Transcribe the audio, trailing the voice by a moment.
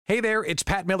Hey there, it's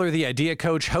Pat Miller, the Idea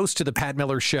Coach, host of The Pat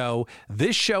Miller Show.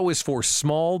 This show is for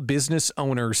small business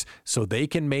owners so they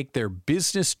can make their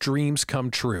business dreams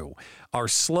come true. Our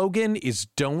slogan is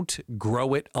Don't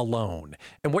Grow It Alone.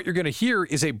 And what you're going to hear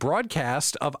is a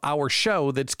broadcast of our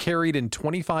show that's carried in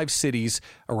 25 cities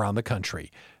around the country.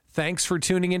 Thanks for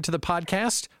tuning into the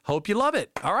podcast. Hope you love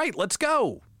it. All right, let's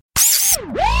go.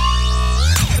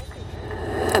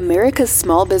 America's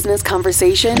small business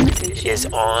conversation is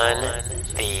on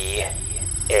the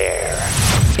air.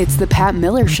 It's the Pat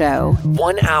Miller Show.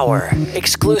 1 hour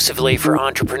exclusively for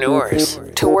entrepreneurs.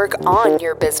 To work on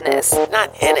your business, not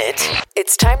in it.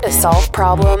 It's time to solve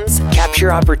problems,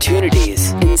 Capture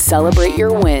opportunities. and celebrate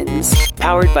your wins.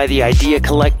 Powered by the Idea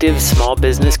Collective small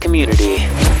business community.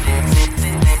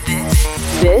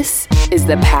 This is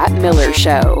the Pat Miller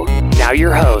Show. Now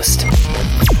your host,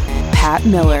 Pat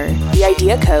Miller, the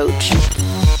Idea Coach.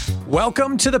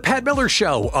 Welcome to the Pat Miller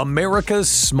Show, America's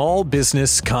small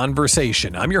business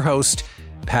conversation. I'm your host,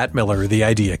 Pat Miller, the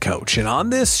Idea Coach. And on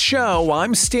this show,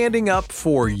 I'm standing up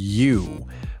for you,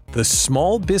 the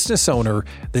small business owner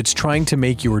that's trying to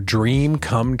make your dream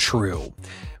come true.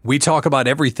 We talk about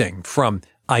everything from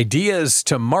ideas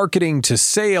to marketing to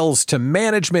sales to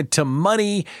management to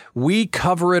money. We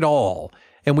cover it all.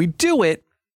 And we do it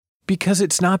because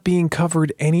it's not being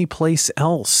covered anyplace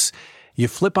else. You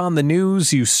flip on the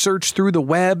news, you search through the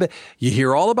web, you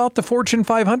hear all about the Fortune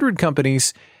 500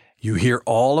 companies, you hear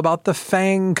all about the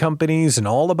FANG companies and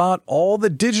all about all the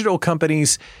digital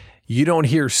companies. You don't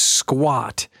hear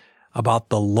squat about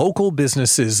the local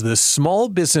businesses, the small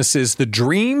businesses, the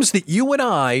dreams that you and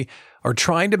I are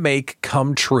trying to make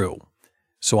come true.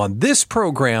 So on this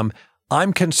program,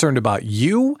 I'm concerned about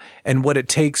you and what it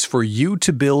takes for you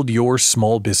to build your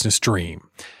small business dream.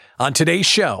 On today's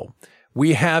show,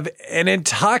 we have an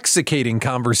intoxicating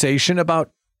conversation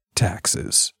about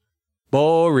taxes.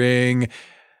 Boring.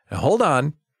 Now hold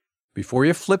on. Before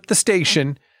you flip the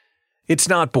station, it's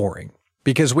not boring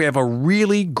because we have a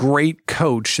really great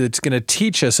coach that's going to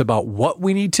teach us about what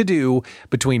we need to do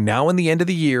between now and the end of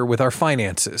the year with our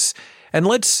finances. And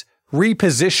let's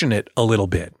reposition it a little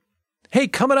bit. Hey,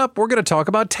 coming up, we're going to talk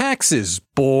about taxes.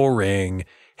 Boring.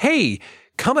 Hey,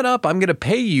 coming up, I'm going to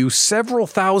pay you several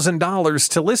 $1,000s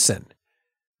to listen.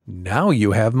 Now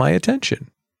you have my attention.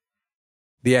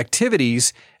 The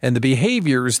activities and the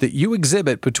behaviors that you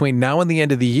exhibit between now and the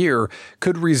end of the year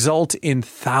could result in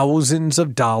thousands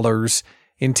of dollars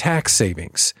in tax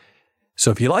savings.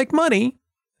 So if you like money,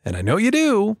 and I know you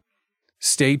do,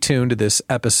 stay tuned to this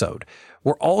episode.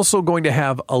 We're also going to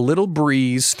have a little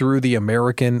breeze through the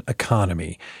American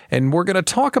economy, and we're going to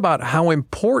talk about how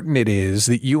important it is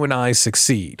that you and I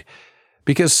succeed.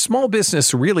 Because small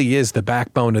business really is the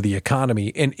backbone of the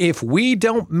economy. And if we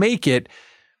don't make it,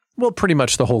 well, pretty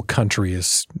much the whole country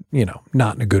is,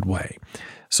 not in a good way.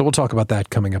 So we'll talk about that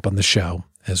coming up on the show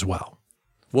as well.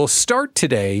 We'll start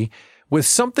today with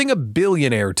something a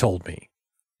billionaire told me.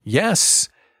 Yes,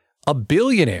 a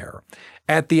billionaire.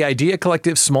 At the Idea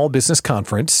Collective Small Business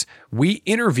Conference, we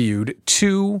interviewed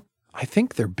two, I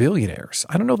think they're billionaires.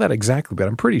 I don't know that exactly, but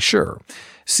I'm pretty sure.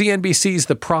 CNBC's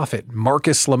The Prophet,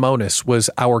 Marcus Lemonis, was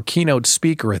our keynote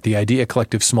speaker at the Idea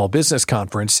Collective Small Business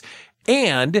Conference.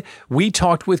 And we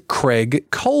talked with Craig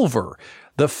Culver,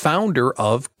 the founder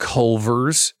of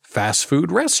Culver's Fast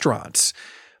Food Restaurants.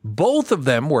 Both of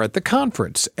them were at the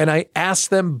conference, and I asked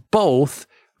them both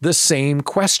the same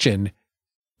question,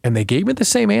 and they gave me the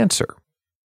same answer.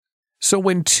 So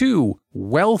when two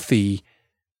wealthy,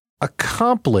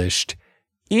 accomplished,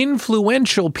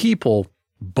 influential people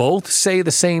both say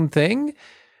the same thing,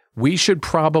 we should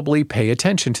probably pay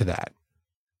attention to that.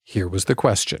 Here was the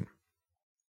question.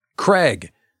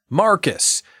 Craig,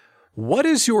 Marcus, what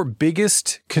is your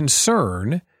biggest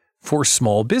concern for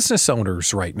small business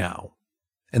owners right now?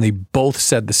 And they both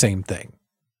said the same thing.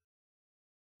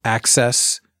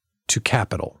 Access to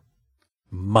capital,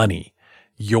 money,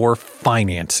 your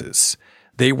finances.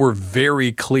 They were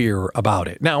very clear about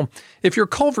it. Now, if you're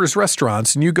Culver's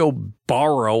Restaurants and you go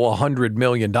borrow $100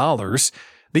 million,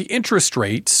 the interest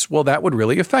rates, well, that would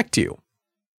really affect you.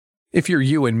 If you're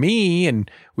you and me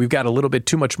and we've got a little bit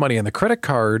too much money on the credit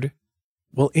card,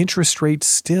 well, interest rates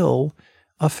still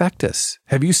affect us.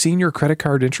 Have you seen your credit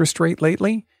card interest rate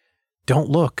lately? Don't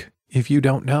look if you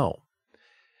don't know.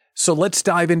 So let's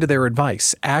dive into their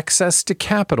advice. Access to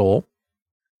capital,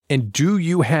 and do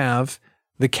you have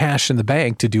the cash in the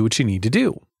bank to do what you need to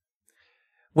do?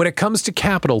 When it comes to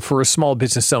capital for a small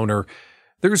business owner,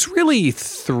 there's really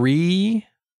three,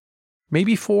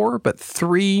 maybe four, but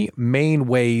three main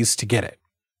ways to get it.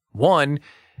 One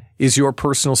is your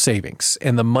personal savings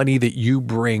and the money that you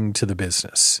bring to the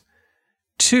business.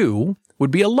 2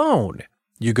 would be a loan.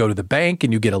 You go to the bank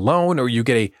and you get a loan, or you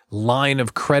get a line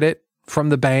of credit from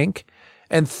the bank.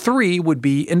 And 3 would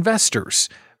be investors,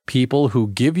 people who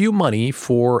give you money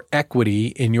for equity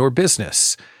in your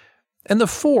business. And the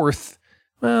fourth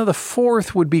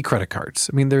would be credit cards.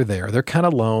 I mean, they're there. They're kind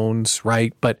of loans,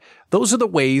 right? But those are the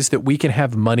ways that we can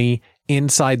have money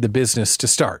inside the business to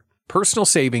start. Personal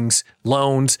savings,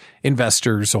 loans,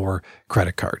 investors, or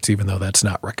credit cards, even though that's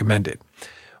not recommended.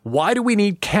 Why do we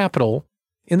need capital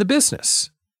in the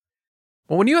business?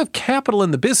 Well, when you have capital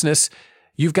in the business,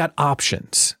 you've got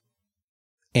options.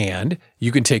 And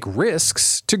you can take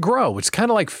risks to grow. It's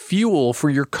kind of like fuel for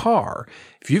your car.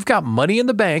 If you've got money in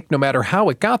the bank, no matter how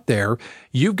it got there,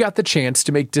 you've got the chance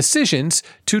to make decisions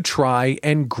to try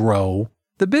and grow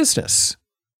the business.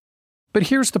 But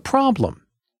here's the problem.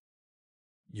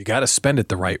 You got to spend it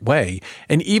the right way.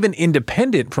 And even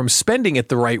independent from spending it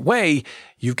the right way,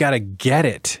 you've got to get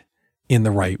it in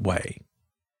the right way.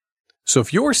 So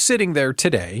if you're sitting there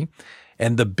today,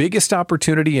 and the biggest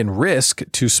opportunity and risk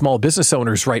to small business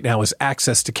owners right now is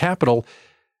access to capital,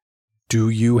 do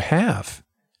you have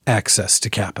access to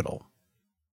capital?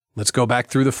 Let's go back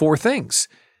through the 4 things.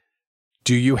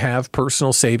 Do you have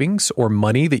personal savings or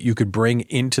money that you could bring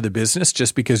into the business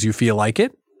just because you feel like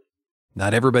it?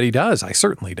 Not everybody does. I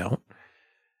certainly don't.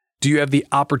 Do you have the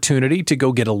opportunity to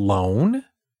go get a loan?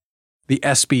 The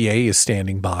SBA is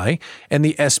standing by, and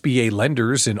the SBA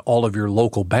lenders in all of your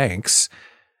local banks.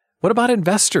 What about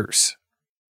investors?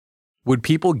 Would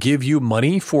people give you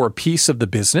money for a piece of the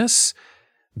business?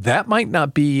 That might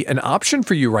not be an option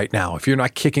for you right now if you're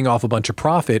not kicking off a bunch of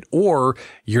profit or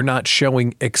you're not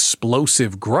showing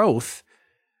explosive growth.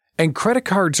 And credit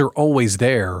cards are always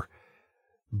there,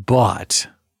 but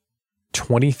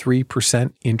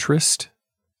 23% interest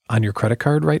on your credit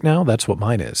card right now, that's what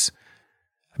mine is.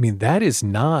 I mean, that is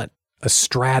not a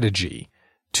strategy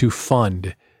to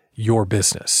fund your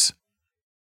business.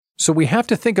 So we have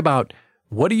to think about,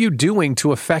 what are you doing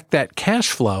to affect that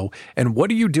cash flow, and what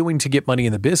are you doing to get money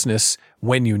in the business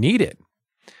when you need it?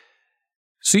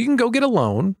 So you can go get a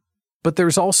loan, but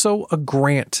there's also a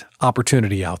grant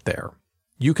opportunity out there.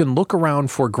 You can look around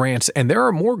for grants, and there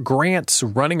are more grants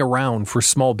running around for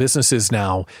small businesses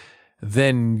now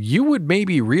than you would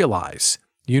maybe realize.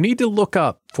 You need to look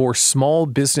up for small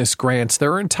business grants.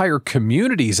 There are entire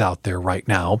communities out there right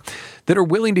now that are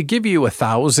willing to give you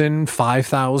 $1,000,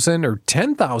 $5,000, or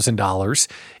 $10,000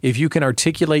 if you can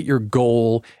articulate your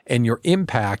goal and your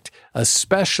impact,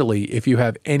 especially if you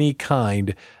have any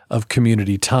kind of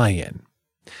community tie-in.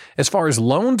 As far as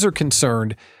loans are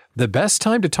concerned, the best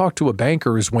time to talk to a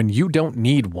banker is when you don't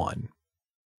need one.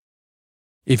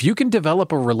 If you can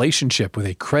develop a relationship with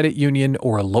a credit union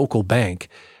or a local bank,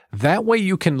 that way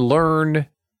you can learn,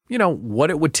 what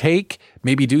it would take,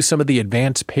 maybe do some of the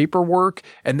advanced paperwork,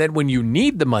 and then when you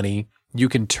need the money, you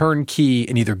can turnkey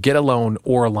and either get a loan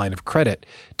or a line of credit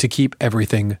to keep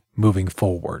everything moving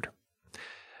forward.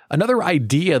 Another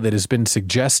idea that has been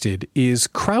suggested is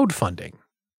crowdfunding.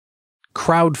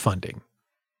 Crowdfunding.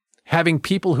 Having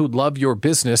people who love your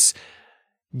business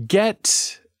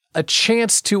get a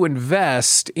chance to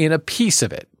invest in a piece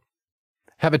of it.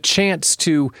 Have a chance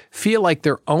to feel like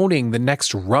they're owning the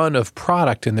next run of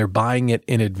product and they're buying it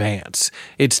in advance.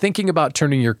 It's thinking about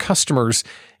turning your customers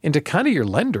into kind of your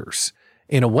lenders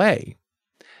in a way.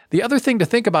 The other thing to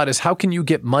think about is, how can you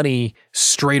get money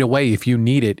straight away if you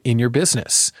need it in your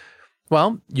business?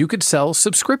 Well, you could sell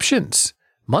subscriptions.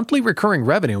 Monthly recurring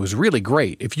revenue is really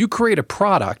great. If you create a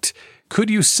product, could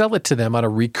you sell it to them on a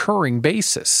recurring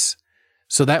basis?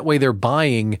 So that way they're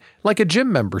buying like a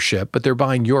gym membership, but they're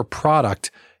buying your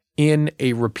product in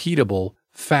a repeatable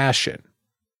fashion.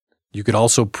 You could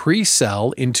also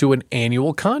pre-sell into an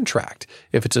annual contract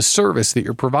if it's a service that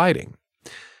you're providing.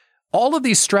 All of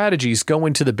these strategies go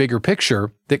into the bigger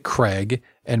picture that Craig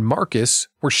and Marcus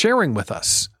were sharing with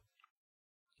us.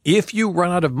 If you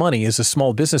run out of money as a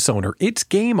small business owner, it's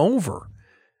game over.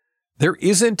 There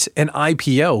isn't an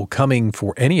IPO coming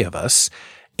for any of us.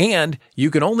 And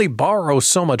you can only borrow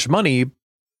so much money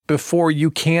before you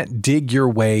can't dig your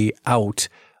way out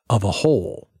of a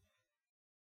hole.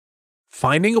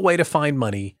 Finding a way to find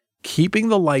money, keeping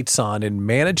the lights on, and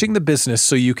managing the business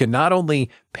so you can not only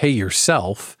pay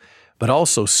yourself, but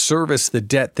also service the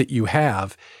debt that you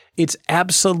have, it's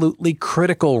absolutely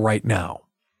critical right now.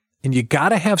 And you got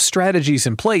to have strategies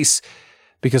in place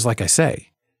because, like I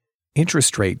say,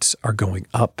 interest rates are going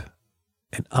up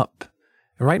and up.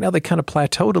 And right now they kind of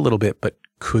plateaued a little bit, but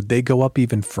could they go up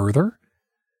even further?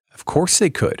 Of course they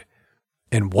could.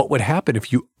 And what would happen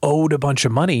if you owed a bunch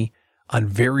of money on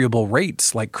variable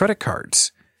rates like credit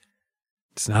cards?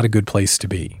 It's not a good place to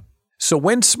be. So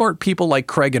when smart people like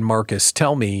Craig and Marcus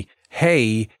tell me,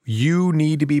 hey, you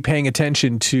need to be paying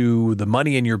attention to the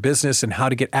money in your business and how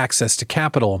to get access to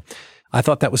capital, I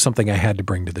thought that was something I had to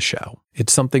bring to the show.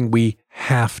 It's something we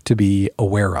have to be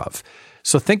aware of.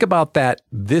 So think about that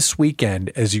this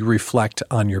weekend as you reflect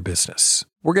on your business.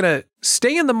 We're going to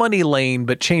stay in the money lane,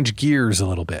 but change gears a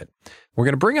little bit. We're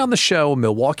going to bring on the show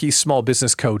Milwaukee small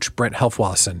business coach Brent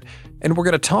Helfwassen, and we're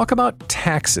going to talk about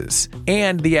taxes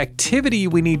and the activity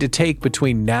we need to take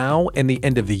between now and the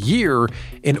end of the year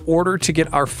in order to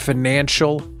get our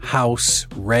financial house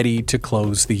ready to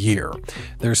close the year.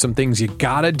 There's some things you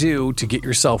got to do to get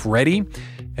yourself ready,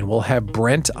 and we'll have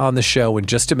Brent on the show in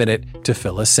just a minute to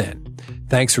fill us in.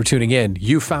 Thanks for tuning in.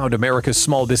 You found America's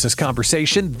Small Business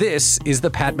Conversation. This is The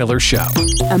Pat Miller Show.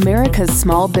 America's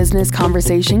Small Business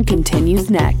Conversation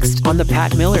continues next On The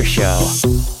Pat Miller Show.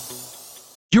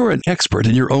 You're an expert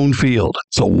in your own field,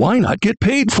 so why not get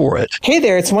paid for it? Hey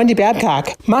there, it's Wendy Babcock.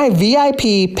 My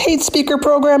VIP paid speaker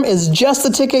program is just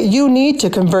the ticket you need to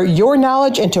convert your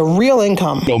knowledge into real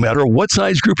income. No matter what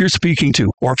size group you're speaking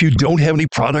to, or if you don't have any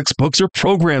products, books, or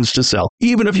programs to sell,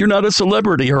 even if you're not a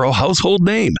celebrity or a household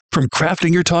name, from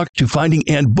crafting your talk to finding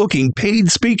and booking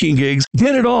paid speaking gigs,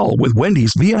 get it all with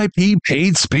Wendy's VIP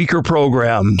paid speaker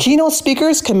program. Keynote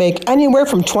speakers can make anywhere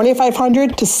from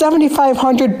 $2,500 to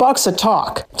 $7,500 a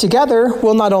talk. Together,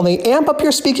 we'll not only amp up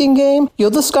your speaking game, you'll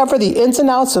discover the ins and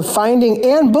outs of finding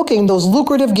and booking those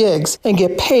lucrative gigs and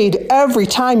get paid every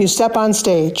time you step on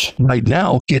stage. Right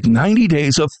now, get 90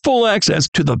 days of full access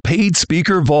to the paid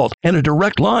speaker vault and a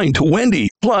direct line to Wendy,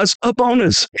 plus a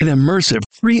bonus, an immersive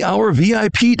 3-hour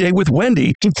VIP day with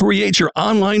Wendy to create your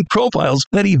online profiles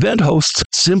that event hosts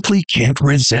simply can't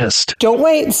resist. Don't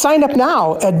wait, sign up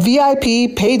now at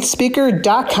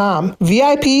VIPpaidspeaker.com,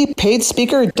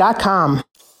 VIPpaidspeaker.com.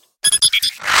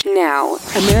 now.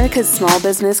 America's Small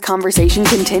Business Conversation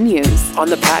continues On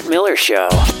The Pat Miller Show.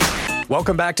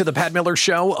 Welcome back to The Pat Miller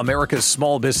Show, America's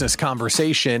Small Business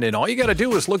Conversation. And all you got to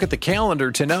do is look at the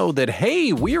calendar to know that,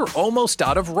 hey, we are almost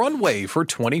out of runway for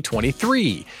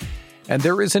 2023. And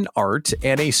there is an art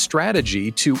and a strategy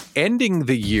to ending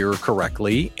the year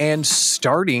correctly and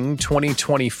starting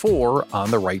 2024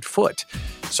 on the right foot.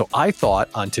 So I thought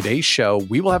on today's show,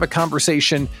 we will have a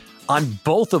conversation on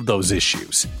both of those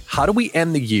issues. How do we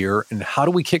end the year and how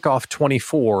do we kick off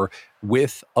 24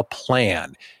 with a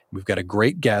plan? We've got a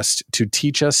great guest to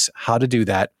teach us how to do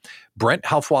that. Brent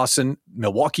Helfwassen,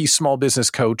 Milwaukee small business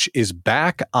coach, is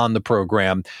back on the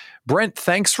program. Brent,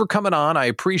 thanks for coming on. I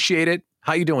appreciate it.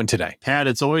 How you doing today? Pat,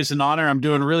 it's always an honor. I'm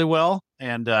doing really well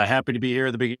and happy to be here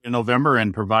at the beginning of November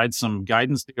and provide some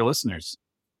guidance to your listeners.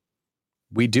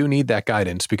 We do need that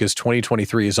guidance because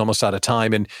 2023 is almost out of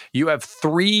time. And you have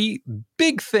 3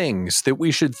 big things that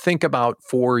we should think about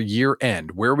for year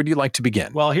end. Where would you like to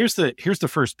begin? Well, here's the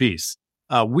first piece.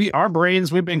 Our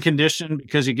brains, we've been conditioned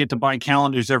because you get to buy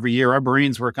calendars every year. Our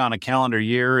brains work on a calendar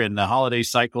year and the holiday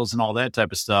cycles and all that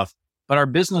type of stuff. But our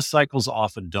business cycles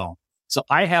often don't. So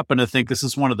I happen to think this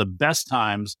is one of the best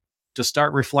times to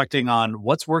start reflecting on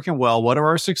what's working well, what are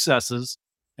our successes,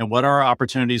 and what are our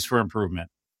opportunities for improvement.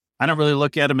 I don't really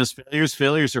look at them as failures.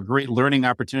 Failures are great learning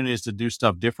opportunities to do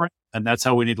stuff different. And that's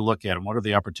how we need to look at them. What are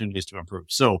the opportunities to improve?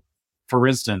 So, for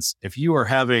instance, if you are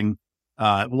having,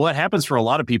 what happens for a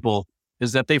lot of people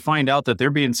is that they find out that they're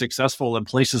being successful in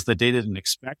places that they didn't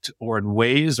expect or in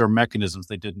ways or mechanisms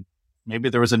they didn't. Maybe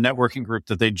there was a networking group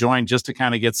that they joined just to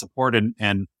kind of get support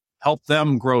and help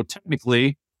them grow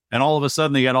technically. And all of a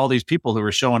sudden they got all these people who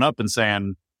are showing up and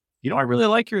saying, I really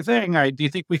like your thing. Do you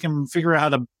think we can figure out how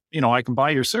to, I can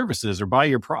buy your services or buy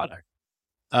your product?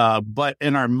 But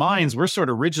in our minds, we're sort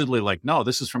of rigidly like, no,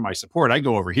 this is for my support. I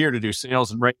go over here to do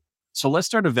sales and right. So let's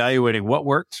start evaluating what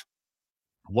worked,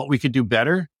 what we could do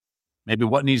better, maybe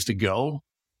what needs to go.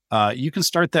 You can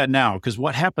start that now because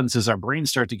what happens is our brains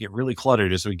start to get really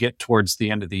cluttered as we get towards the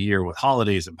end of the year with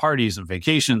holidays and parties and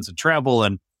vacations and travel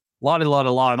and a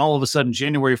lot. And all of a sudden,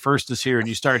 January 1st is here and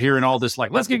you start hearing all this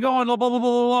like, let's get going, blah, blah, blah,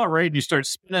 blah, blah, right? And you start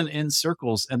spinning in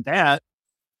circles and that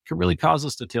can really cause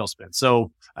us to tailspin.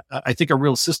 So I think a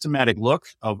real systematic look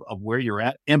of where you're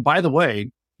at. And by the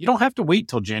way, you don't have to wait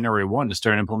till January 1 to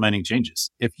start implementing changes.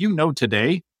 If you know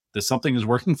today that something is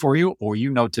working for you, or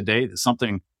today that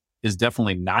something is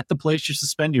definitely not the place you should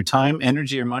spend your time,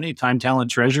 energy, or money, time, talent,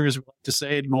 treasure, as we like to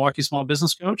say at Milwaukee Small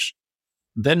Business Coach,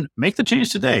 then make the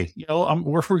change today.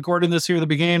 We're recording this here at the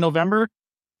beginning of November.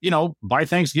 By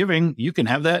Thanksgiving, you can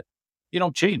have that,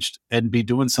 changed and be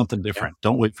doing something different. Yeah.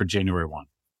 Don't wait for January 1.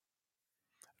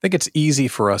 I think it's easy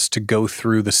for us to go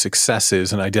through the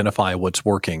successes and identify what's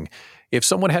working. If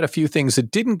someone had a few things that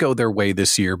didn't go their way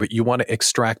this year, but you want to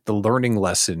extract the learning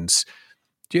lessons,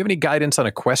 Do you have any guidance on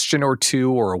a question or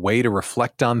two or a way to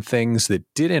reflect on things that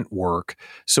didn't work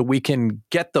so we can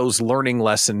get those learning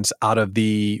lessons out of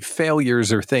the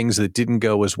failures or things that didn't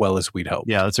go as well as we'd hoped?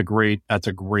 Yeah, that's a great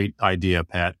idea,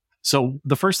 Pat. So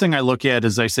the first thing I look at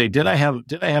is I say, did I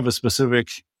have a specific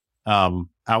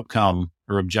outcome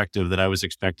or objective that I was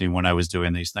expecting when I was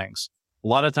doing these things? A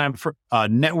lot of time for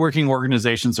networking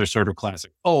organizations are sort of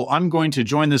classic. Oh, I'm going to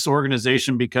join this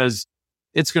organization because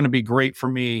it's going to be great for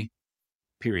me,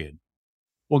 period.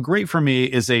 Well, great for me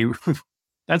is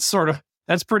that's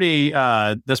pretty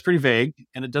vague,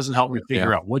 and it doesn't help me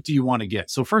figure out what do you want to get.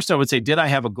 So first I would say, did I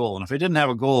have a goal? And if I didn't have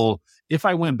a goal, if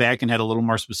I went back and had a little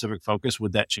more specific focus,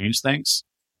 would that change things?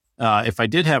 If I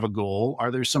did have a goal,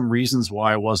 are there some reasons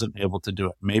why I wasn't able to do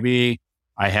it? Maybe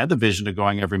I had the vision of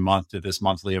going every month to this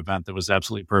monthly event that was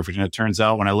absolutely perfect. And it turns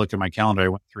out when I look at my calendar, I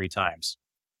went 3 times.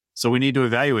 So we need to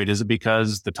evaluate, is it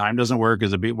because the time doesn't work?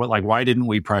 Is it why didn't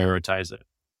we prioritize it?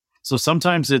 So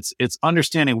sometimes it's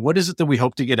understanding what is it that we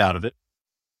hope to get out of it?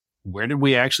 Where did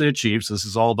we actually achieve? So this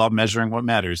is all about measuring what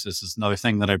matters. This is another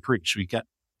thing that I preach.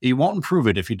 You won't improve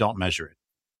it if you don't measure it.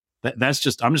 I'm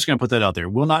just going to put that out there.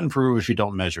 Will not improve if you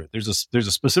don't measure it. There's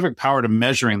a specific power to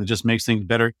measuring that just makes things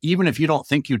better. Even if you don't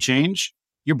think you change,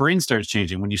 your brain starts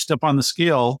changing. When you step on the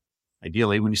scale,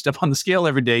 ideally, when you step on the scale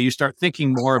every day, you start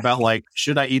thinking more about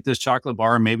should I eat this chocolate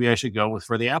bar? Maybe I should go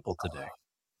for the apple today.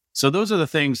 So those are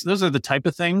the type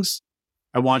of things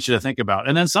I want you to think about.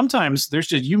 And then sometimes there's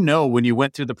just, when you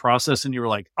went through the process and you were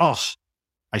like, oh,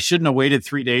 I shouldn't have waited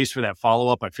 3 days for that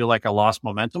follow-up. I feel like I lost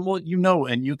momentum. Well,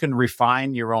 and you can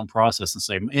refine your own process and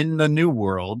say, in the new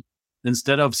world,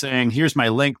 instead of saying, here's my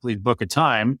link, please book a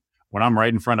time. When I'm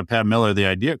right in front of Pat Miller, the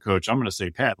idea coach, I'm going to say,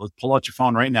 Pat, let's pull out your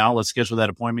phone right now. Let's schedule that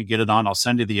appointment, get it on. I'll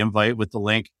send you the invite with the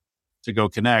link to go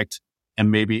connect.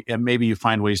 And maybe you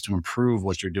find ways to improve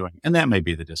what you're doing. And that may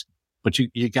be the discount. But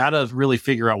you got to really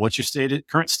figure out what's your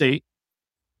current state,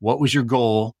 what was your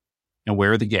goal, and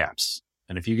where are the gaps.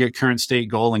 And if you get current state,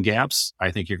 goal, and gaps,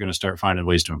 I think you're going to start finding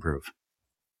ways to improve.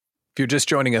 If you're just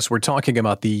joining us, we're talking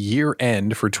about the year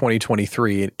end for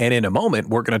 2023. And in a moment,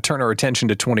 we're going to turn our attention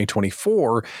to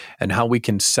 2024 and how we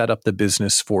can set up the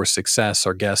business for success.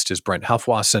 Our guest is Brent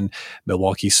Helfwassen,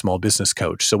 Milwaukee small business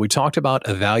coach. So we talked about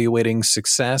evaluating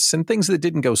success and things that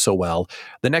didn't go so well.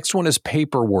 The next one is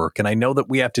paperwork. And I know that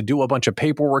we have to do a bunch of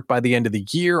paperwork by the end of the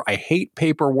year. I hate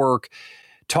paperwork.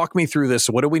 Talk me through this.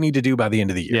 What do we need to do by the end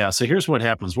of the year? Yeah. So here's what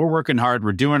happens. We're working hard.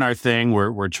 We're doing our thing.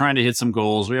 We're trying to hit some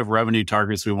goals. We have revenue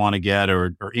targets we want to get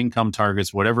or income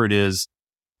targets, whatever it is.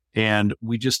 And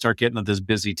we just start getting to this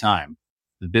busy time,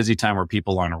 the busy time where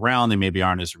people aren't around. They maybe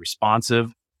aren't as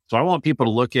responsive. So I want people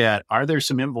to look at, are there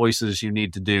some invoices you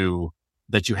need to do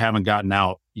that you haven't gotten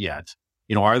out yet?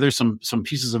 Are there some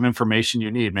pieces of information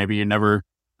you need? Maybe you never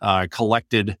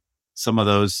collected some of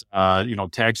those,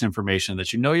 tax information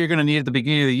that you're going to need at the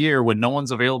beginning of the year when no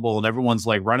one's available and everyone's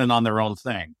running on their own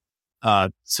thing.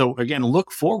 So again,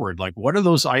 look forward. What are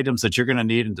those items that you're going to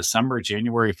need in December,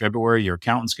 January, February? Your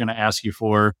accountant's going to ask you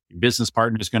for, your business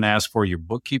partner is going to ask for, your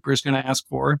bookkeeper is going to ask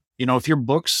for. If your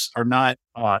books are not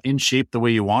in shape the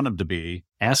way you want them to be,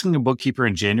 asking a bookkeeper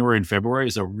in January and February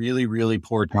is a really, really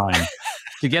poor time.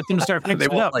 To get them to start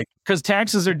fixing it up, because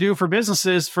taxes are due for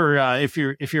businesses for if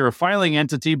you're a filing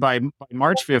entity by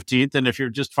March 15th, and if you're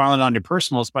just filing on your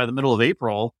personal, it's by the middle of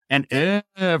April, and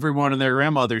everyone and their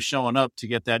grandmother's showing up to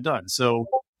get that done. So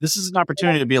this is an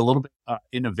opportunity to be a little bit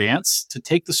in advance to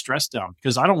take the stress down,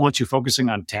 because I don't want you focusing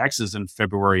on taxes in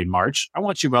February and March. I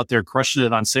want you out there crushing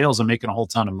it on sales and making a whole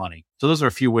ton of money. So those are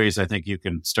a few ways I think you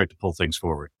can start to pull things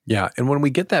forward. Yeah. And when we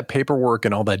get that paperwork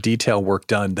and all that detail work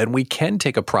done, then we can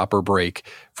take a proper break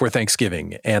for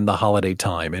Thanksgiving and the holiday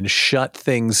time and shut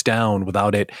things down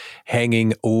without it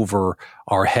hanging over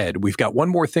our head. We've got one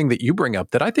more thing that you bring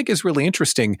up that I think is really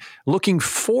interesting. Looking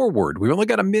forward, we've only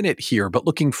got a minute here, but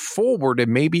looking forward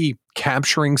and maybe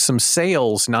capturing some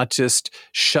sales, not just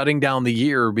shutting down the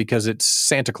year because it's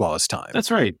Santa Claus time.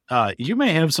 That's right. You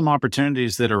may have some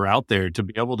opportunities that are out there to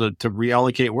be able to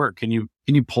reallocate work. Can you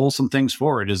pull some things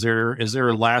forward? Is there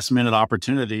a last minute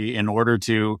opportunity in order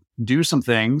to do some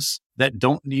things that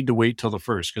don't need to wait till the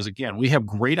first? Because again, we have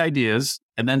great ideas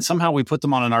and then somehow we put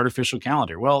them on an artificial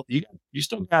calendar. Well, you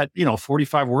still got,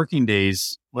 45 working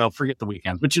days. Well, forget the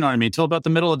weekends, but you know what I mean? Till about the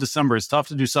middle of December. It's tough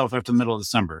to do stuff after the middle of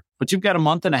December, but you've got a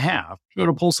month and a half to be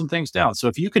able to pull some things down. So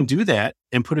if you can do that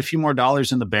and put a few more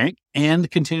dollars in the bank and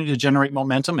continue to generate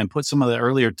momentum and put some of the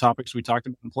earlier topics we talked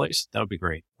about in place, that would be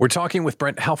great. We're talking with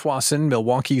Brent Helfwassen,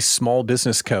 Milwaukee small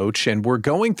business coach, and we're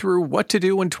going through what to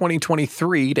do in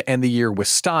 2023 to end the year with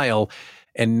style.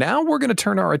 And now we're going to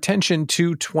turn our attention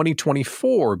to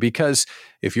 2024, because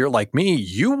if you're like me,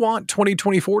 you want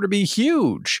 2024 to be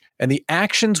huge. And the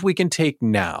actions we can take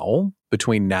now,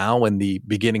 between now and the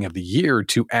beginning of the year,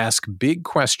 to ask big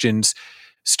questions,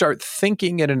 start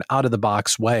thinking in an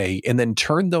out-of-the-box way, and then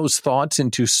turn those thoughts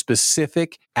into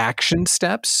specific action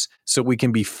steps so we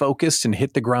can be focused and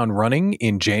hit the ground running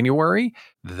in January.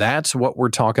 That's what we're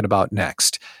talking about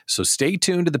next. So stay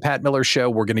tuned to the Pat Miller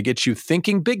Show. We're going to get you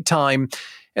thinking big time,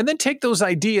 and then take those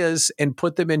ideas and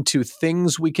put them into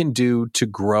things we can do to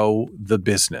grow the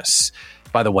business.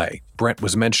 By the way, Brent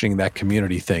was mentioning that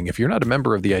community thing. If you're not a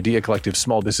member of the Idea Collective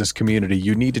small business community,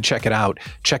 you need to check it out.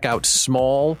 Check out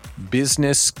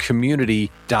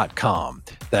smallbusinesscommunity.com.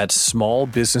 That's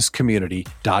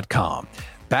smallbusinesscommunity.com.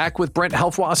 Back with Brent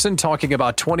Helfwassen talking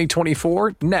about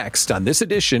 2024 next on this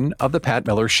edition of The Pat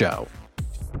Miller Show.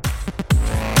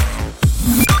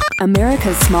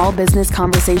 America's small business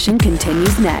conversation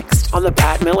continues next on The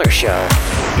Pat Miller Show.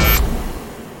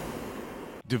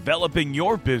 Developing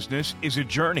your business is a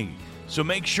journey, so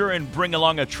make sure and bring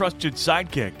along a trusted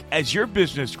sidekick. As your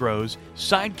business grows,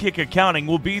 Sidekick Accounting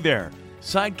will be there.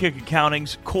 Sidekick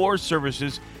Accounting's core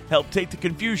services help take the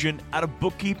confusion out of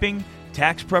bookkeeping,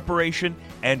 tax preparation,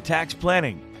 and tax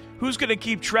planning. Who's going to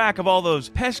keep track of all those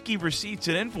pesky receipts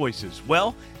and invoices?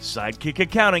 Well, Sidekick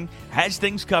Accounting has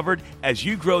things covered as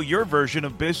you grow your version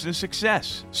of business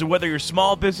success. So whether your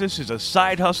small business is a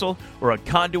side hustle or a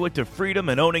conduit to freedom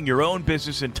and owning your own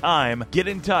business in time, get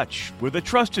in touch with a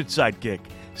trusted sidekick,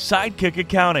 Sidekick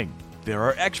Accounting. There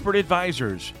are expert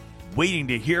advisors waiting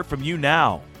to hear from you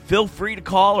now. Feel free to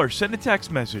call or send a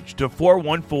text message to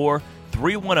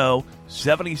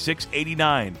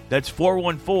 414-310-7689. That's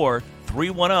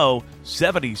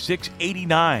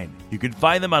 414-310-7689. You can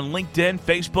find them on LinkedIn,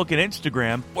 Facebook, and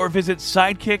Instagram, or visit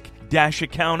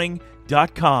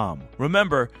sidekick-accounting.com.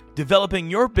 Remember, developing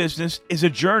your business is a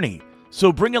journey,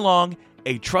 so bring along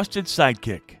a trusted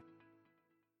sidekick.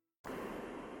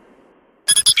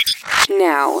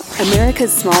 now.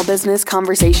 America's small business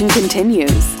conversation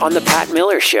continues on The Pat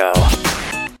Miller Show.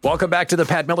 Welcome back to the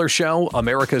Pat Miller Show,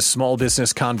 America's small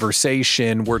business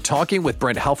conversation. We're talking with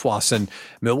Brent Helfwassen,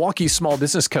 Milwaukee small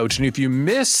business coach. And if you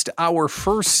missed our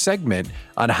first segment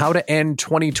on how to end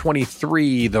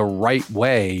 2023 the right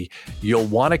way, you'll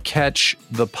want to catch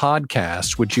the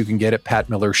podcast, which you can get at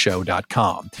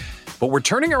patmillershow.com. But we're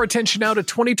turning our attention now to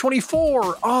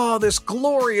 2024. Oh, this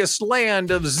glorious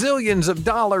land of zillions of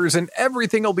dollars and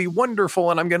everything will be wonderful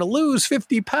and I'm going to lose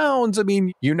 50 pounds. I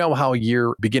mean, you know how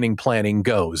year beginning planning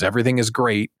goes. Everything is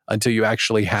great until you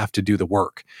actually have to do the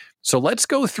work. So let's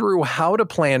go through how to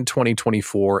plan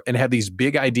 2024 and have these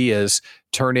big ideas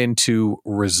turn into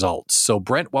results. So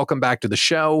Brent, welcome back to the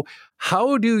show.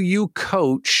 How do you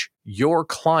coach your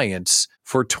clients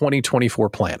for 2024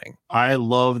 planning? I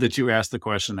love that you asked the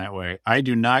question that way. I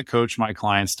do not coach my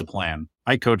clients to plan.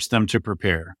 I coach them to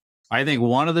prepare. I think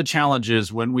one of the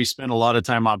challenges when we spend a lot of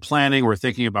time on planning, we're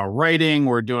thinking about writing,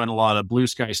 we're doing a lot of blue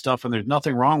sky stuff, and there's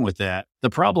nothing wrong with that. The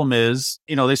problem is,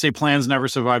 they say plans never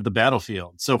survive the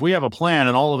battlefield. So if we have a plan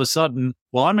and all of a sudden,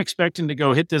 well, I'm expecting to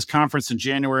go hit this conference in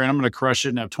January and I'm going to crush it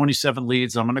and have 27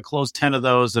 leads. I'm going to close 10 of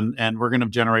those and we're going to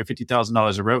generate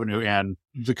 $50,000 of revenue. And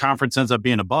the conference ends up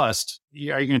being a bust. Are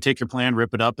you going to take your plan,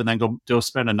 rip it up, and then go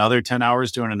spend another 10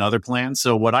 hours doing another plan?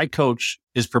 So what I coach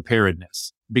is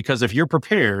preparedness. Because if you're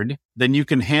prepared, then you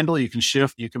can handle, you can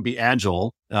shift, you can be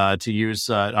agile, to use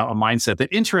a mindset that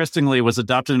interestingly was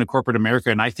adopted into corporate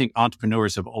America. And I think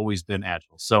entrepreneurs have always been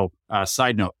agile. So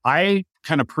side note, I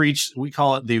kind of preach, we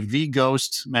call it the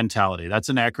V-Ghost mentality. That's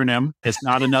an acronym. It's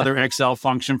not another Excel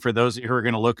function for those of you who are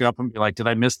going to look up and be like, did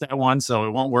I miss that one? So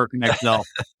it won't work in Excel.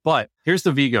 But here's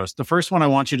the V-Ghost. The first one, I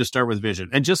want you to start with vision.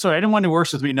 And just so anyone who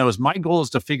works with me knows, my goal is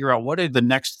to figure out what are the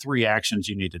next 3 actions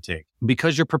you need to take.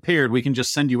 Because you're prepared, we can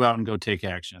just send you out and go take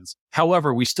actions.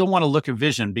 However, we still want to look at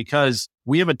vision because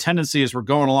we have a tendency as we're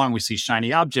going along, we see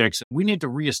shiny objects. We need to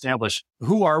reestablish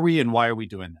who are we and why are we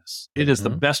doing this? It is the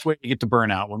best way to get to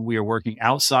burnout when we are working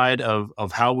outside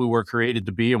of how we were created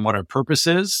to be and what our purpose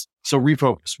is. So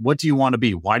refocus. What do you want to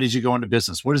be? Why did you go into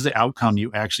business? What is the outcome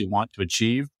you actually want to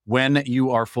achieve when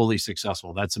you are fully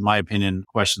successful? That's, in my opinion, the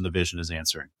question the vision is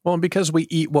answering. Well, and because we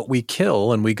eat what we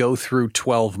kill and we go through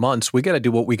 12 months, we got to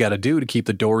do what we got to do to keep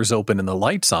the doors open and the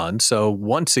lights on. So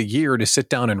once a year to sit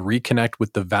down and reconnect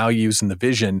with the values and the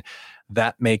vision,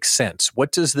 that makes sense.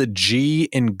 What does the G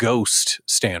in GHOST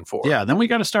stand for? Yeah, then we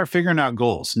got to start figuring out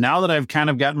goals. Now that I've kind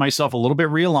of gotten myself a little bit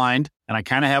realigned, and I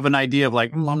kind of have an idea of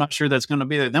like, I'm not sure that's going to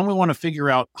be there. Then we want to figure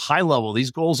out high level. These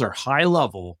goals are high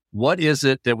level. What is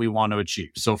it that we want to achieve?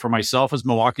 So for myself as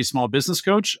Milwaukee Small Business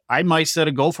Coach, I might set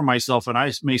a goal for myself and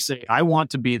I may say, I want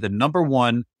to be the number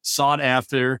one sought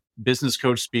after business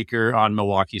coach speaker on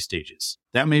Milwaukee stages.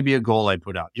 That may be a goal I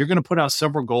put out. You're going to put out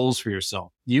several goals for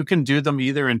yourself. You can do them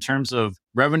either in terms of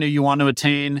revenue you want to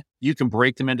attain. You can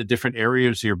break them into different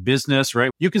areas of your business,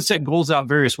 right? You can set goals out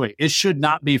various ways. It should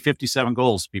not be 57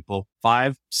 goals, people.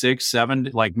 5, 6, 7,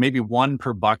 like maybe one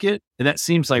per bucket. And that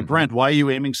seems like, Brent, why are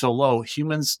you aiming so low?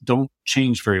 Humans don't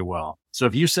change very well. So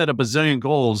if you set a bazillion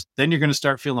goals, then you're going to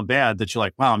start feeling bad that you're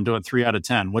like, wow, I'm doing 3 out of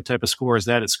 10. What type of score is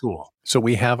that at school? So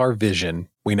we have our vision.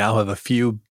 We now have a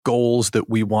few goals that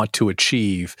we want to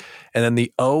achieve. And then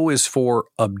the O is for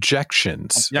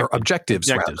objectives. Rather.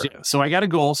 Yeah. So I got a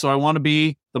goal. So I want to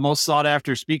be the most sought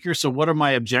after speaker. So what are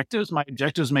my objectives? My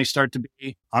objectives may start to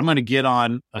be, I'm going to get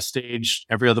on a stage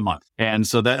every other month. And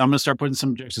so that I'm going to start putting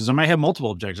some objectives. I might have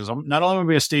multiple objectives. I'm not only going to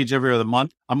be a stage every other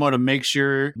month, I'm going to make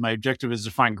sure my objective is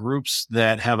to find groups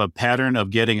that have a pattern of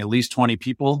getting at least 20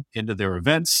 people into their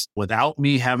events without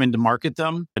me having to market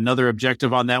them. Another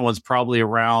objective on that one's probably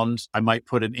around, I might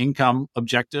put an income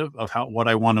objective of what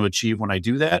I want to achieve when I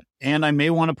do that. And I may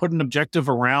want to put an objective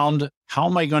around how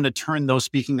am I going to turn those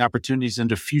speaking opportunities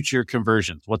into future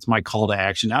conversions? What's my call to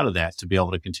action out of that to be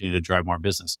able to continue to drive more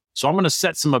business? So I'm going to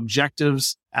set some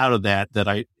objectives out of that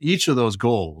each of those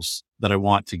goals that I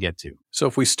want to get to. So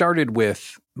if we started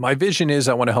with, my vision is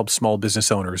I want to help small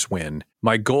business owners win.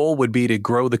 My goal would be to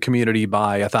grow the community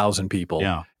by 1,000 people.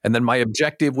 Yeah. And then my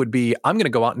objective would be, I'm going to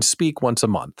go out and speak once a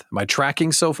month. Am I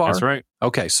tracking so far? That's right.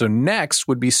 Okay. So next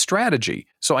would be strategy.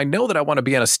 So I know that I want to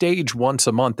be on a stage once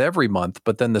a month, every month,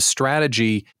 but then the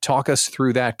strategy, talk us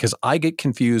through that because I get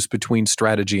confused between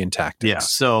strategy and tactics. Yeah.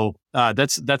 So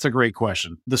that's a great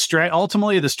question.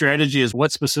 Ultimately, the strategy is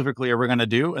what specifically are we going to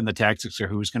do, and the tactics are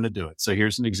who's going to do it. So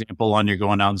here's an example on you're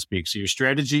going out and speak. So your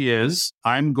strategy is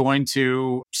I'm going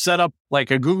to set up like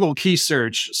a Google key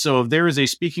search. So if there is a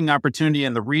speaking opportunity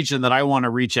in the region that I want to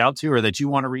reach out to, or that you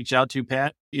want to reach out to,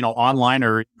 Pat, online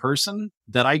or in person,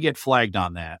 that I get flagged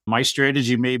on that. My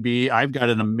strategy may be I've got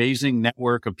an amazing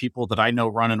network of people that I know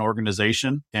run an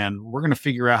organization, and we're going to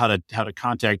figure out how to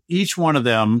contact each one of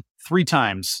them 3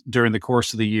 times during the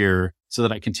course of the year so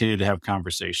that I continue to have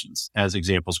conversations as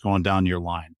examples going down your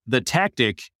line. The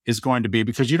tactic is going to be,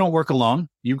 because you don't work alone,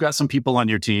 you've got some people on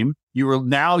your team. You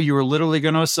are literally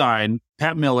going to assign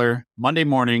Pat Miller, Monday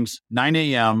mornings, 9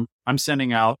 a.m. I'm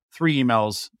sending out 3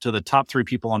 emails to the top 3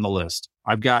 people on the list.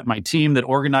 I've got my team that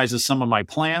organizes some of my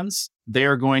plans. They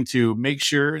are going to make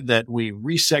sure that we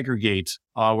resegregate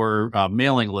our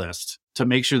mailing list to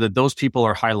make sure that those people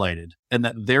are highlighted and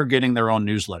that they're getting their own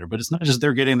newsletter. But it's not just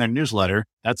they're getting their newsletter.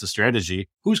 That's a strategy.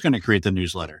 Who's going to create the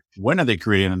newsletter? When are they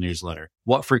creating the newsletter?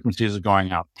 What frequency is it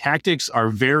going out? Tactics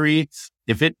are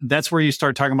that's where you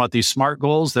start talking about these SMART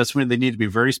goals. That's when they need to be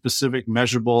very specific,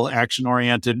 measurable,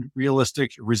 action-oriented,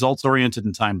 realistic, results-oriented,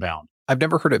 and time-bound. I've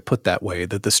never heard it put that way,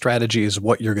 that the strategy is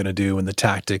what you're going to do and the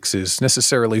tactics is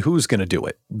necessarily who's going to do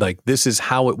it. Like this is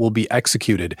how it will be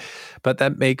executed. But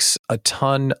that makes a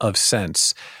ton of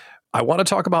sense. I want to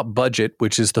talk about budget,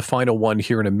 which is the final one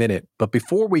here in a minute. But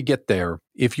before we get there,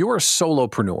 if you're a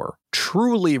solopreneur,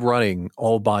 truly running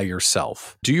all by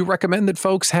yourself, do you recommend that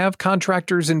folks have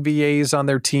contractors and VAs on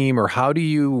their team, or how do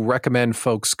you recommend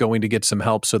folks going to get some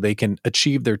help so they can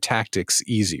achieve their tactics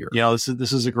easier? Yeah,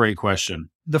 this is a great question.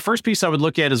 The first piece I would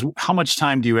look at is how much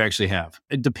time do you actually have?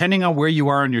 Depending on where you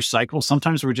are in your cycle,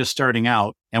 sometimes we're just starting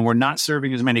out and we're not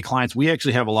serving as many clients. We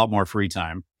actually have a lot more free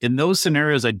time. In those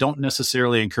scenarios, I don't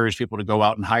necessarily encourage people to go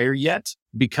out and hire yet,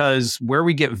 because where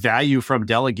we get value from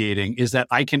delegating is that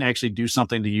I can actually do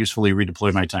something to usefully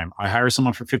redeploy my time. I hire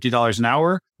someone for $50 an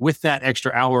hour. With that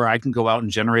extra hour, I can go out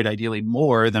and generate ideally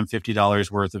more than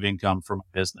 $50 worth of income for my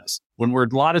business. When we're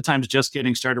a lot of times just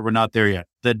getting started, we're not there yet.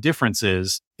 The difference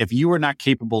is if you are not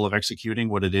capable of executing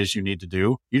what it is you need to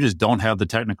do, you just don't have the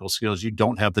technical skills, you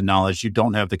don't have the knowledge, you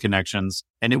don't have the connections,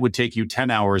 and it would take you 10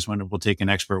 hours when it will take an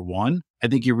expert 1. I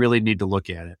think you really need to look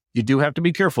at it. You do have to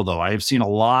be careful though. I have seen a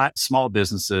lot of small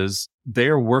businesses,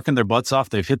 they're working their butts off.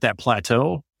 They've hit that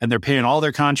plateau and they're paying all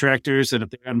their contractors. And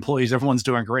if they're employees, everyone's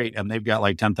doing great. And they've got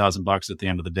like $10,000 at the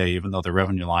end of the day, even though the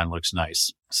revenue line looks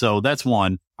nice. So that's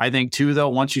one. I think 2, though,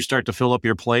 once you start to fill up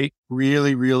your plate,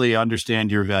 really, really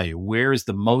understand your value. Where is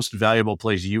the most valuable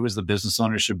place you as the business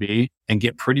owner should be, and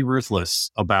get pretty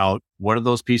ruthless about what are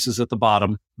those pieces at the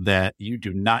bottom that you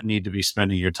do not need to be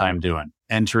spending your time doing.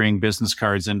 entering business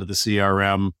cards into the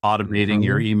CRM, automating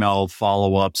your email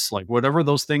follow-ups, like whatever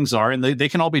those things are. And they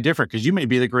can all be different because you may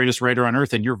be the greatest writer on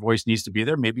earth and your voice needs to be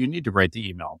there. Maybe you need to write the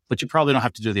email, but you probably don't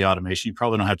have to do the automation. You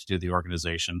probably don't have to do the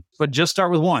organization, but just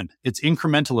start with one. It's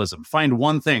incrementalism. Find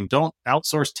one thing. Don't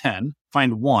outsource 10.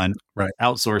 Find one,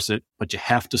 outsource it, but you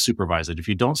have to supervise it. If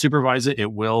you don't supervise it,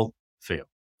 it will fail.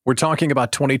 We're talking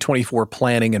about 2024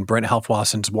 planning, and Brent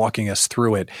Helfwassen's walking us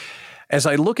through it. As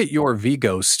I look at your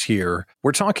V-Ghost here,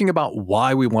 we're talking about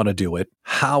why we want to do it,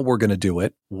 how we're going to do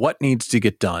it, what needs to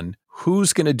get done,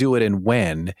 who's going to do it and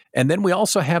when. And then we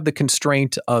also have the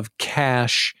constraint of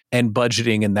cash and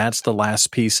budgeting, and that's the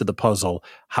last piece of the puzzle.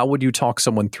 How would you talk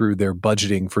someone through their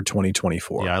budgeting for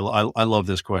 2024? Yeah, I love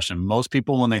this question. Most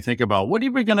people, when they think about what are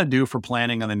we going to do for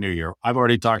planning in the new year, I've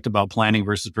already talked about planning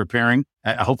versus preparing.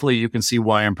 Hopefully you can see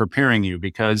why I'm preparing you,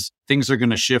 because things are going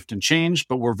to shift and change,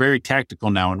 but we're very tactical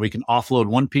now, and we can offload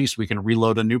one piece, we can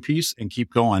reload a new piece and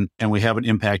keep going, and we have an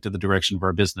impact of the direction of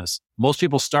our business. Most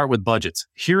people start with budgets.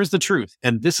 Here's the truth,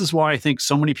 and this is why I think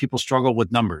so many people struggle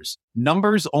with numbers.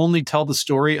 Numbers only tell the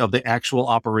story of the actual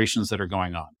operations that are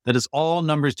going on. That is all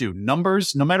numbers do.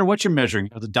 Numbers, no matter what you're measuring,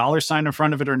 the dollar sign in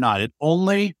front of it or not, it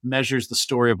only measures the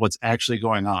story of what's actually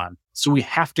going on. So we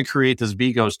have to create this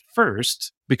V-Ghost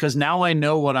first, because now I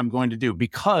know what I'm going to do,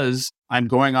 because I'm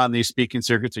going on these speaking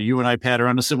circuits, or you and I, Pat, are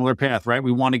on a similar path, right?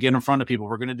 We want to get in front of people.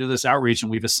 We're going to do this outreach, and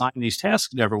we've assigned these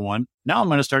tasks to everyone. Now I'm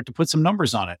going to start to put some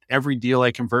numbers on it. Every deal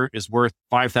I convert is worth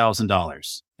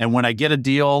 $5,000. And when I get a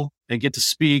deal and get to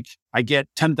speak, I get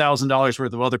 $10,000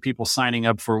 worth of other people signing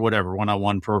up for whatever,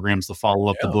 one-on-one programs, the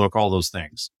follow-up, the book, all those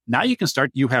things. Now you can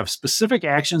start, you have specific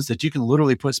actions that you can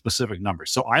literally put specific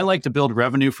numbers. So I like to build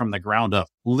revenue from the ground up.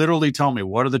 Literally tell me,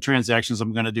 what are the transactions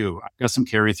I'm going to do? I've got some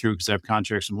carry through because I have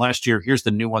contracts from last year. Here's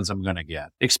the new ones I'm going to get.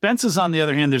 Expenses, on the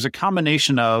other hand, there's a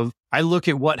combination of, I look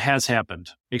at what has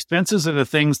happened. Expenses are the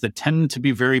things that tend to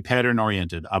be very pattern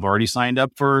oriented. I've already signed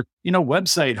up for,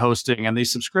 website hosting and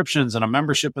these subscriptions and a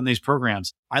membership in these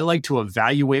programs. I like to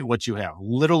evaluate what you have.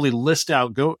 Literally list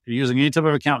out, go using any type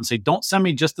of account and say, don't send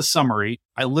me just the summary.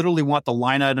 I literally want the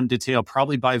line item detail,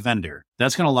 probably by vendor.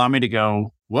 That's going to allow me to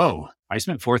go, whoa, I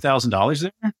spent $4,000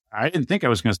 there. I didn't think I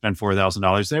was going to spend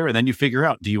 $4,000 there. And then you figure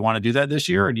out, do you want to do that this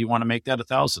year, or do you want to make that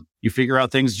 $1,000? You figure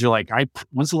out things that you're like,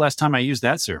 when's the last time I used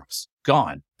that service?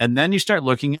 Gone. And then you start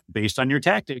looking based on your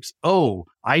tactics. Oh,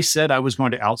 I said I was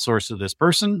going to outsource to this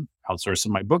person, outsource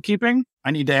my bookkeeping.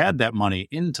 I need to add that money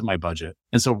into my budget.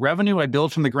 And so revenue I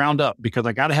build from the ground up, because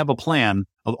I got to have a plan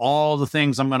of all the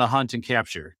things I'm going to hunt and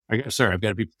capture. I've got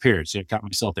to be prepared. See, I caught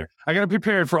myself there. I got to be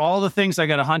prepared for all the things I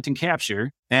got to hunt and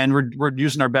capture. And we're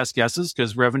using our best guesses,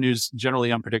 because revenue is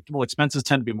generally unpredictable. Expenses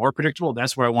tend to be more predictable.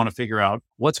 That's where I want to figure out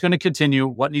what's going to continue,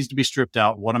 what needs to be stripped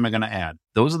out, what am I going to add?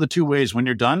 Those are the two ways. When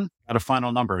you're done, at a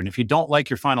final number. And if you don't like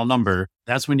your final number,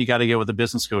 that's when you got to get with a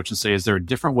business coach and say, is there a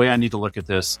different way I need to look at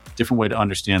this, different way to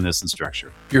understand this and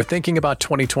structure? You're thinking about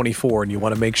 2024 and you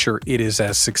want to make sure it is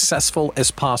as successful as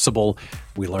possible.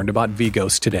 We learned about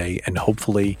V-Ghost today, and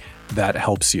hopefully that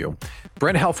helps you.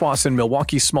 Brent Helfwassen,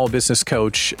 Milwaukee small business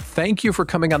coach, thank you for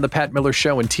coming on the Pat Miller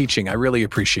Show and teaching. I really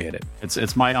appreciate it.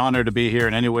 It's my honor to be here.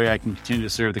 In any way I can continue to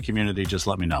serve the community, just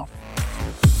let me know.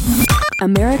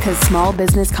 America's Small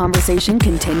Business Conversation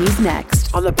continues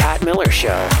next on The Pat Miller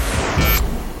Show.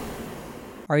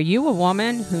 Are you a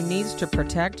woman who needs to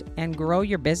protect and grow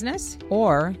your business?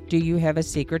 Or do you have a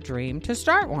secret dream to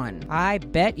start one? I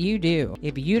bet you do.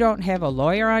 If you don't have a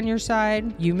lawyer on your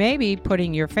side, you may be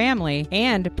putting your family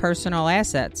and personal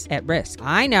assets at risk.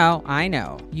 I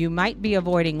know. You might be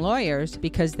avoiding lawyers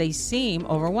because they seem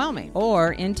overwhelming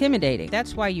or intimidating.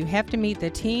 That's why you have to meet the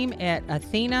team at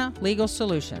Athena Legal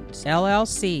Solutions,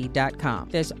 LLC.com.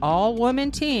 This all-woman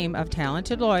team of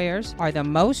talented lawyers are the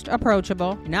most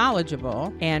approachable,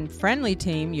 knowledgeable, and friendly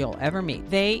team you'll ever meet.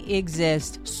 They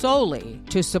exist solely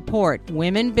to support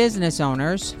women business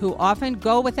owners who often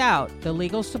go without the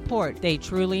legal support they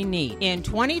truly need. In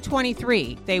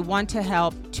 2023, they want to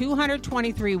help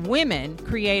 223 women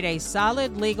create a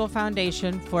solid legal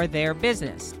foundation for their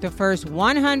business. The first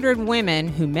 100 women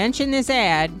who mention this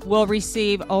ad will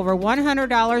receive over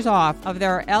 $100 off of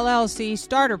their LLC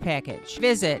starter package.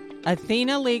 Visit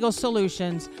Athena Legal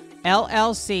Solutions,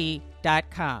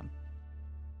 LLC.com.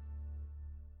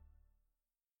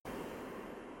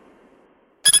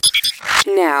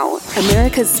 Now,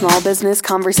 America's Small Business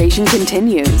Conversation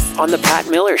continues on The Pat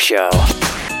Miller Show.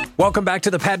 Welcome back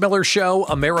to The Pat Miller Show,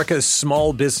 America's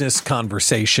Small Business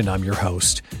Conversation. I'm your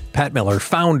host, Pat Miller,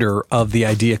 founder of the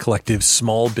Idea Collective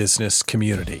small business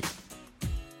community.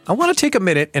 I want to take a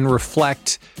minute and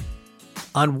reflect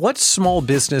on what small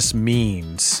business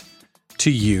means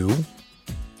to you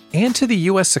and to the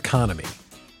U.S. economy.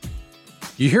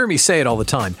 You hear me say it all the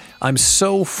time. I'm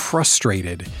so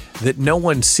frustrated that no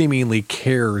one seemingly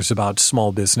cares about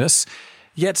small business,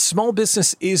 yet small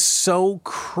business is so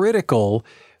critical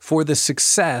for the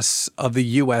success of the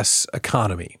U.S.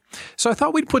 economy. So I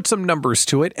thought we'd put some numbers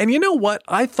to it. And you know what?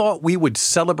 I thought we would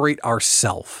celebrate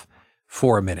ourselves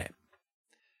for a minute.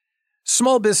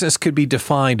 Small business could be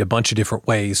defined a bunch of different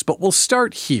ways, but we'll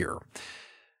start here.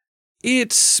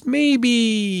 It's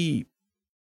maybe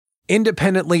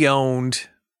independently owned,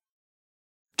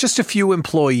 just a few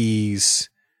employees,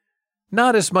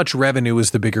 not as much revenue as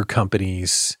the bigger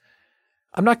companies.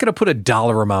 I'm not going to put a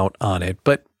dollar amount on it,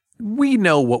 but we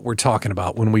know what we're talking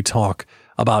about when we talk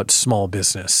about small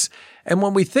business. And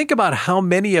when we think about how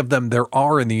many of them there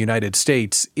are in the United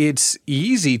States, it's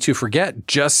easy to forget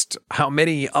just how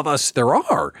many of us there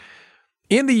are.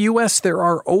 In the U.S., there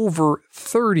are over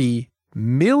 30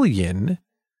 million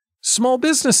small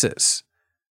businesses.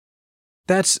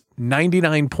 That's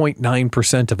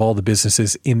 99.9% of all the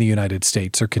businesses in the United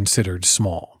States are considered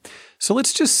small. So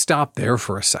let's just stop there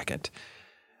for a second.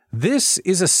 This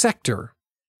is a sector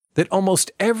that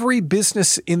almost every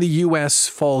business in the U.S.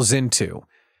 falls into,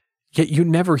 yet you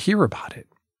never hear about it.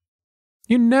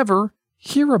 You never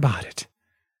hear about it.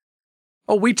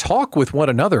 Oh, we talk with one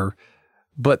another,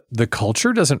 but the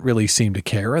culture doesn't really seem to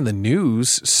care, and the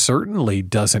news certainly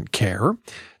doesn't care.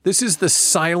 This is the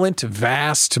silent,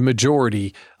 vast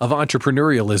majority of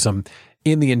entrepreneurialism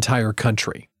in the entire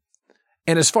country.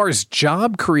 And as far as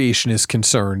job creation is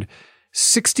concerned,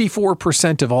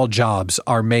 64% of all jobs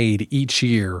are made each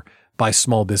year by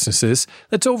small businesses.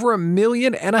 That's over 1.5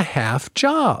 million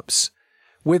jobs.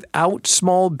 Without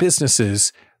small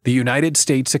businesses, the United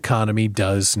States economy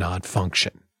does not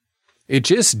function. It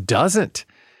just doesn't.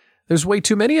 There's way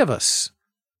too many of us.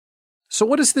 So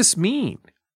what does this mean?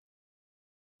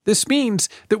 This means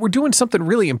that we're doing something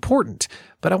really important,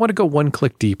 but I want to go one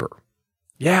click deeper.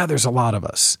 Yeah, there's a lot of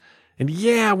us. And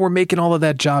yeah, we're making all of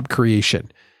that job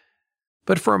creation.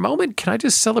 But for a moment, can I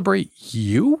just celebrate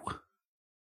you?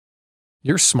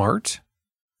 You're smart.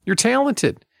 You're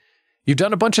talented. You've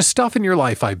done a bunch of stuff in your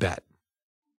life, I bet.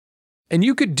 And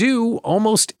you could do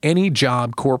almost any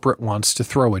job corporate wants to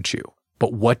throw at you.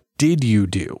 But what did you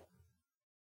do?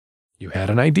 You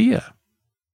had an idea.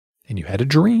 And you had a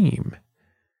dream.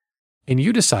 And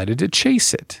you decided to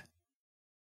chase it.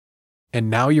 And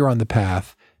now you're on the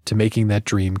path to making that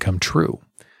dream come true.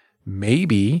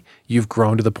 Maybe you've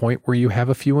grown to the point where you have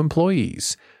a few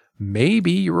employees.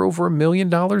 Maybe you're over $1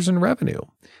 million in revenue.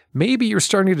 Maybe you're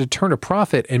starting to turn a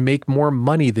profit and make more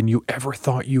money than you ever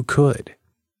thought you could.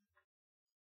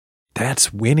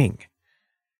 That's winning.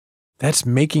 That's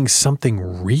making something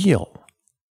real.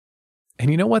 And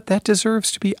you know what? That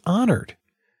deserves to be honored.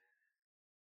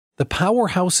 The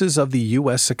powerhouses of the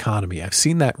U.S. economy, I've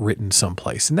seen that written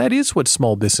someplace, and that is what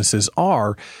small businesses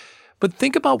are. But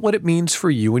think about what it means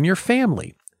for you and your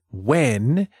family.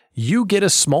 When you get a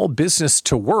small business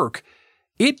to work,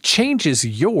 it changes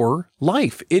your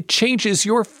life. It changes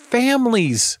your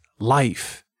family's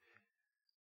life.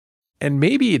 And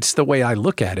maybe it's the way I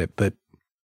look at it, but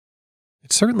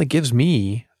it certainly gives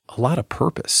me a lot of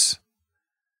purpose.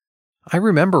 I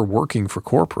remember working for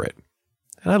corporate,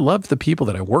 and I loved the people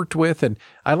that I worked with, and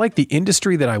I liked the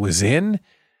industry that I was in.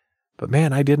 But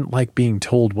man, I didn't like being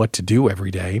told what to do every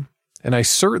day. And I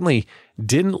certainly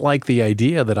didn't like the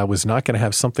idea that I was not going to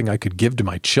have something I could give to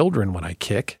my children when I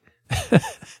kick.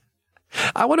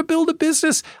 I want to build a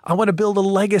business. I want to build a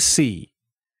legacy.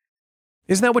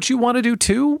 Isn't that what you want to do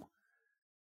too?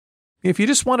 If you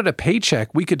just wanted a paycheck,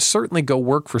 we could certainly go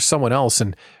work for someone else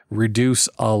and reduce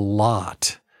a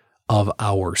lot of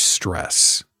our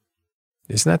stress.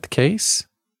 Isn't that the case?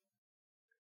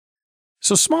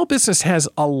 So small business has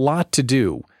a lot to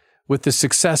do with the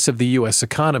success of the U.S.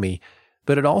 economy,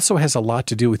 but it also has a lot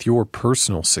to do with your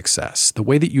personal success, the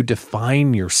way that you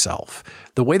define yourself,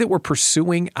 the way that we're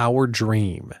pursuing our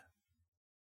dream.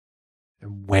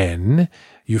 When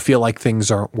you feel like things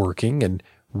aren't working, and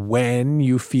when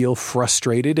you feel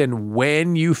frustrated, and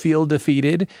when you feel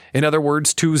defeated, in other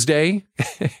words, Tuesday,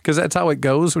 because that's how it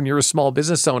goes when you're a small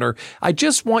business owner, I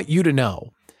just want you to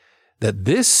know that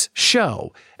this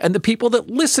show and the people that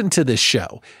listen to this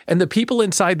show and the people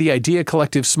inside the Idea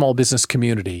Collective small business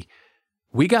community,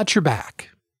 we got your back,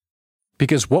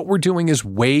 because what we're doing is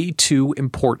way too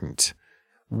important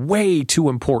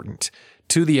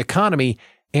to the economy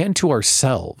and to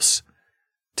ourselves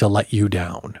to let you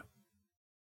down.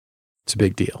 It's a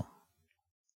big deal.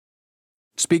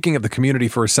 Speaking of the community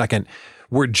for a second,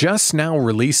 we're just now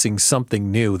releasing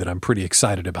something new that I'm pretty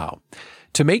excited about.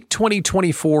 To make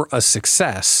 2024 a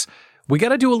success, we got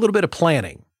to do a little bit of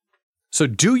planning. So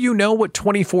do you know what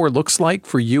 24 looks like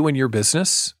for you and your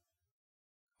business?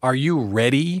 Are you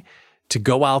ready to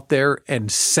go out there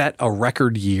and set a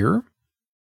record year?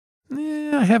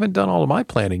 I haven't done all of my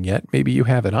planning yet. Maybe you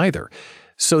haven't either.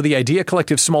 So the Idea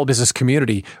Collective Small Business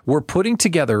Community, we're putting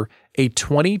together a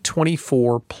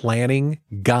 2024 planning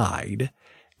guide.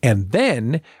 And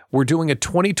then we're doing a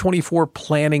 2024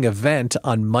 planning event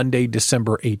on Monday,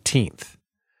 December 18th.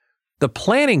 The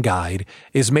planning guide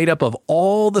is made up of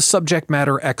all the subject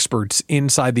matter experts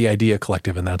inside the Idea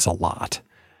Collective, and that's a lot.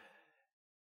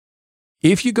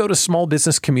 If you go to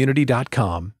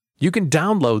smallbusinesscommunity.com, you can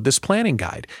download this planning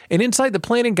guide. And inside the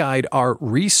planning guide are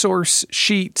resource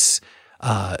sheets,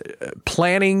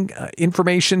 planning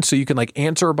information, so you can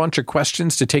answer a bunch of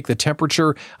questions to take the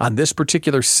temperature on this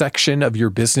particular section of your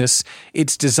business.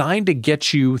 It's designed to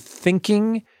get you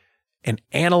thinking and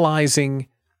analyzing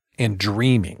and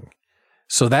dreaming.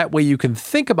 So that way you can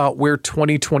think about where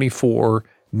 2024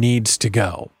 needs to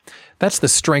go. That's the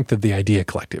strength of the Idea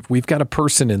Collective. We've got a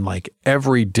person in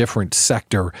every different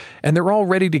sector, and they're all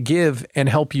ready to give and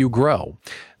help you grow.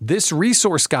 This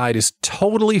resource guide is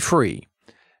totally free.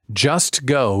 Just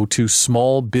go to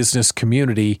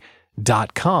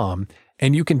smallbusinesscommunity.com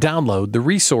and you can download the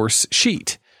resource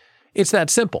sheet. It's that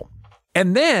simple.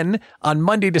 And then on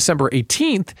Monday, December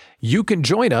 18th, you can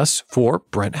join us for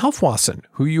Brent Helfwassen,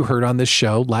 who you heard on this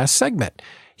show last segment.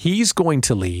 He's going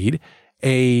to lead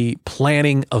a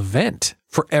planning event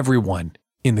for everyone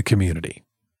in the community.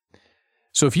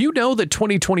 So if you know that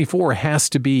 2024 has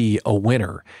to be a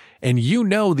winner, and you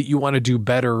know that you want to do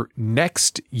better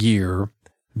next year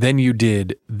than you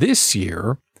did this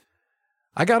year,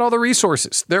 I got all the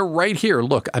resources. They're right here.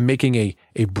 Look, I'm making a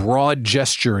broad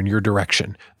gesture in your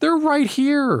direction. They're right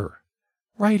here.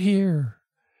 Right here.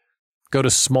 Go to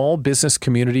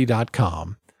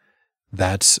smallbusinesscommunity.com.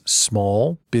 That's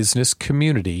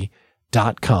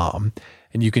smallbusinesscommunity.com.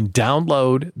 And you can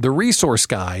download the resource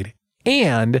guide,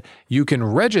 and you can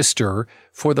register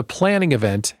for the planning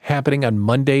event happening on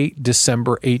Monday,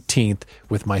 December 18th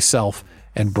with myself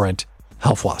and Brent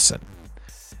Helfwassen.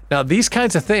 Now, these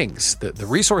kinds of things, the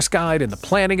resource guide and the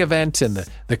planning event and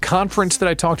the conference that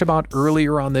I talked about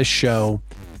earlier on this show,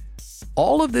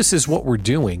 all of this is what we're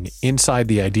doing inside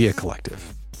the Idea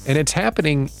Collective. And it's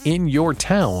happening in your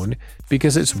town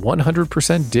because it's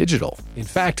 100% digital. In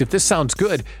fact, if this sounds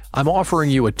good, I'm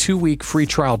offering you a 2-week free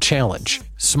trial challenge.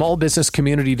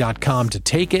 Smallbusinesscommunity.com to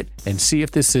take it and see if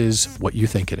this is what you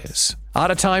think it is. Out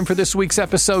of time for this week's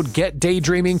episode. Get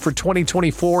daydreaming for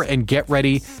 2024 and get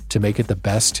ready to make it the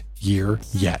best year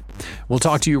yet. We'll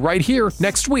talk to you right here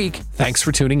next week. Thanks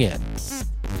for tuning in.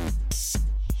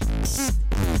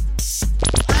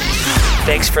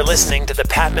 Thanks for listening to The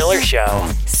Pat Miller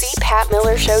Show. See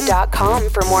patmillershow.com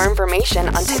for more information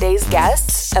on today's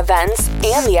guests, events,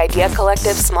 and the Idea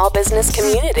Collective small business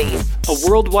community. A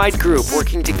worldwide group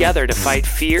working together to fight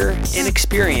fear,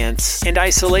 inexperience, and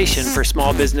isolation for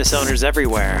small business owners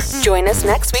everywhere. Join us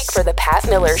next week for The Pat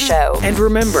Miller Show. And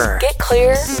remember, get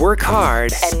clear, work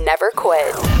hard, and never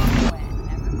quit.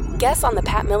 Guests on The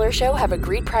Pat Miller Show have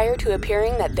agreed prior to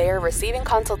appearing that they are receiving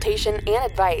consultation and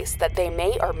advice that they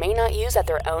may or may not use at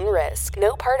their own risk.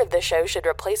 No part of the show should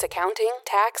replace accounting,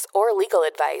 tax, or legal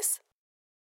advice.